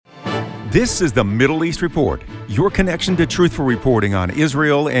This is the Middle East Report, your connection to truthful reporting on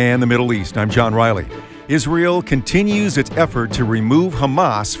Israel and the Middle East. I'm John Riley. Israel continues its effort to remove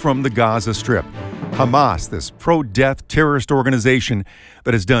Hamas from the Gaza Strip. Hamas, this pro-death terrorist organization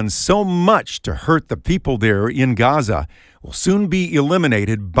that has done so much to hurt the people there in Gaza, will soon be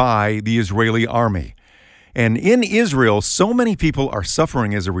eliminated by the Israeli army. And in Israel, so many people are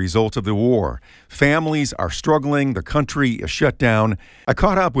suffering as a result of the war. Families are struggling. The country is shut down. I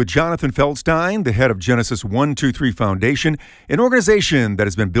caught up with Jonathan Feldstein, the head of Genesis 123 Foundation, an organization that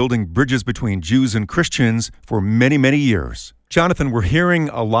has been building bridges between Jews and Christians for many, many years. Jonathan, we're hearing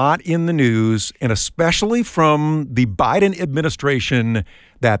a lot in the news, and especially from the Biden administration,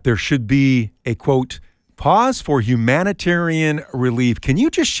 that there should be a, quote, pause for humanitarian relief. Can you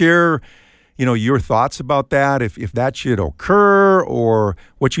just share your thoughts about that, if that should occur, or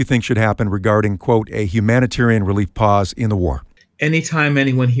what you think should happen regarding, quote, a humanitarian relief pause in the war? Anytime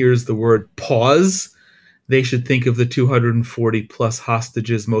anyone hears the word pause, they should think of the 240 plus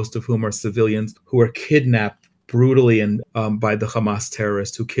hostages, most of whom are civilians, who are kidnapped brutally and by the Hamas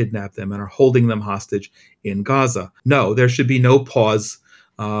terrorists who kidnap them and are holding them hostage in Gaza. No, there should be no pause.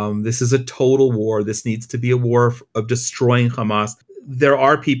 This is a total war. This needs to be a war of destroying Hamas. There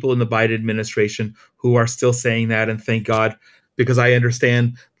are people in the Biden administration who are still saying that, and thank God, because I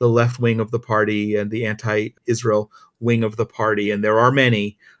understand the left wing of the party and the anti-Israel wing of the party, and there are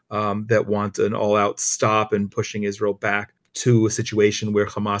many that want an all-out stop and pushing Israel back to a situation where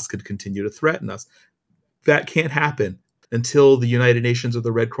Hamas could continue to threaten us. That can't happen until the United Nations or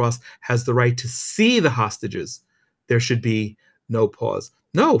the Red Cross has the right to see the hostages. There should be no pause.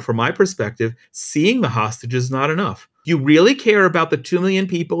 No, from my perspective, seeing the hostages is not enough. You really care about the 2 million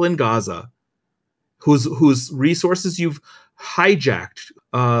people in Gaza whose resources you've hijacked,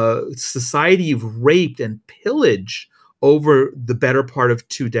 society you've raped and pillaged over the better part of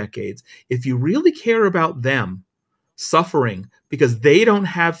 2 decades. If you really care about them suffering because they don't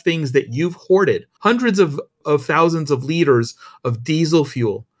have things that you've hoarded, hundreds of thousands of liters of diesel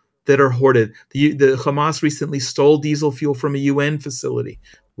fuel that are hoarded. The Hamas recently stole diesel fuel from a UN facility,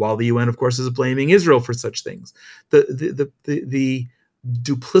 while the UN, of course, is blaming Israel for such things. The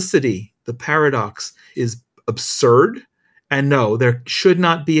duplicity, the paradox is absurd. And no, there should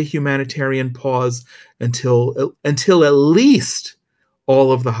not be a humanitarian pause until at least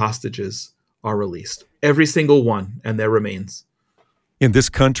all of the hostages are released. Every single one, and their remains. In this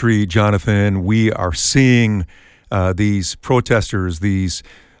country, Jonathan, we are seeing these protesters,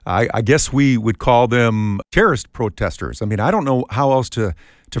 I guess we would call them terrorist protesters. I mean, I don't know how else to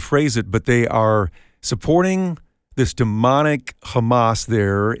phrase it, but they are supporting this demonic Hamas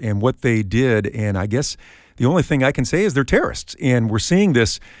there and what they did. And I guess the only thing I can say is they're terrorists. And we're seeing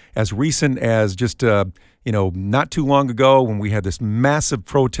this as recent as just, not too long ago when we had this massive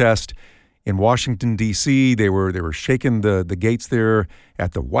protest in Washington, D.C. They were shaking the gates there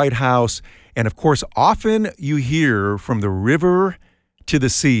at the White House. And of course, often you hear from the river to the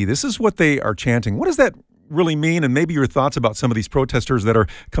sea. This is what they are chanting. What does that really mean? And maybe your thoughts about some of these protesters that are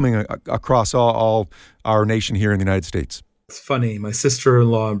coming across all our nation here in the United States. It's funny. My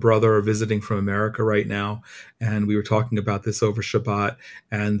sister-in-law and brother are visiting from America right now, and we were talking about this over Shabbat,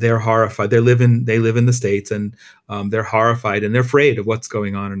 and they're horrified. They live in the States, and they're horrified, and they're afraid of what's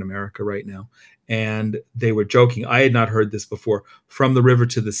going on in America right now. And they were joking. I had not heard this before. From the river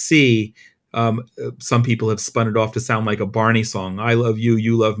to the sea, some people have spun it off to sound like a Barney song. I love you,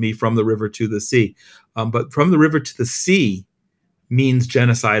 you love me, from the river to the sea. But from the river to the sea means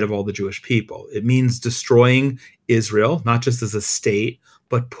genocide of all the Jewish people. It means destroying Israel, not just as a state,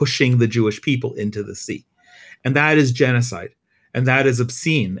 but pushing the Jewish people into the sea. And that is genocide. And that is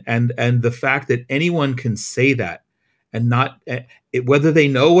obscene. And the fact that anyone can say that and not, whether they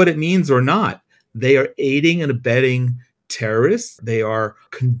know what it means or not, they are aiding and abetting terrorists. They are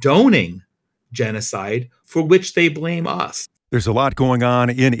condoning genocide for which they blame us. There's a lot going on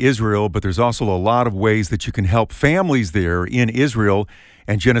in Israel, but there's also a lot of ways that you can help families there in Israel,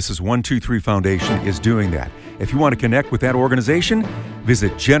 and Genesis 123 Foundation is doing that. If you want to connect with that organization,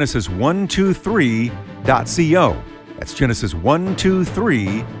 visit genesis123.co. That's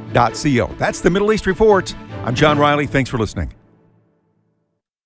genesis123.co. That's the Middle East Report. I'm John Riley. Thanks for listening.